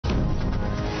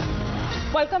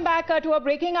Welcome back to a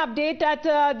breaking update at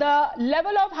the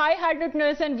level of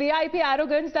high-handedness and VIP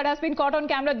arrogance that has been caught on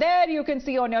camera. There you can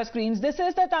see on your screens. This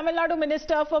is the Tamil Nadu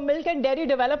Minister for Milk and Dairy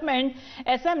Development,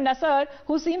 SM Nasar,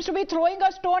 who seems to be throwing a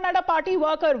stone at a party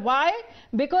worker. Why?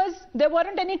 Because there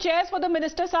weren't any chairs for the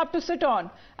Minister Saab to sit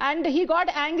on. And he got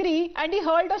angry and he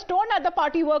hurled a stone at the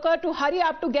party worker to hurry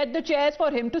up to get the chairs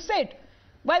for him to sit.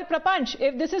 Well, Prapanch,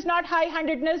 if this is not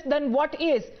high-handedness, then what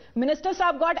is? Minister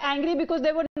Saab got angry because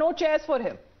there were no chairs for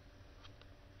him.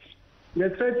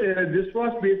 That's right. This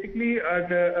was basically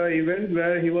at an event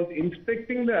where he was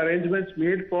inspecting the arrangements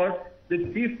made for the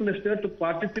Chief Minister to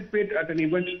participate at an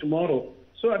event tomorrow.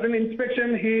 So at an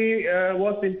inspection, he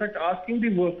was in fact asking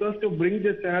the workers to bring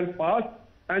the chair past,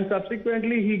 and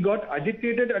subsequently he got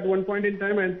agitated at one point in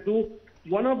time and threw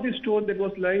one of the stores that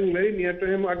was lying very near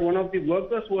to him at one of the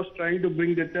workers who was trying to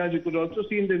bring the chairs. You could also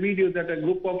see in the video that a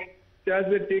group of chairs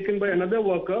were taken by another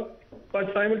worker,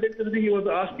 but simultaneously he was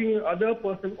asking other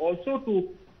person also to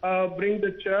bring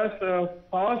the chairs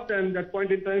past, and at that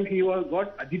point in time he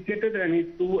got agitated and he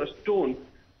threw a stone.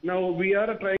 Now we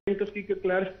are trying to seek a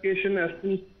clarification as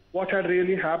to what had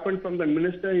really happened from the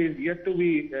minister. He is yet to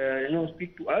be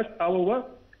speak to us. However,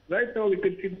 right now we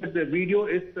can see that the video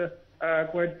is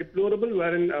quite deplorable,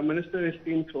 wherein a minister is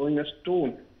seen throwing a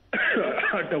stone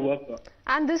at a worker.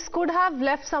 And this could have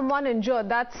left someone injured.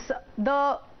 That's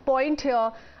the point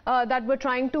here that we're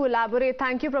trying to elaborate.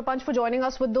 Thank you, Prapanch, for joining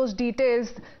us with those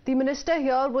details. The minister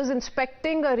here was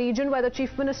inspecting a region where the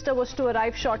chief minister was to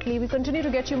arrive shortly. We continue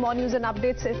to get you more news and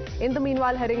updates. In the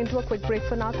meanwhile, heading into a quick break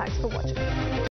for now. Thanks for watching.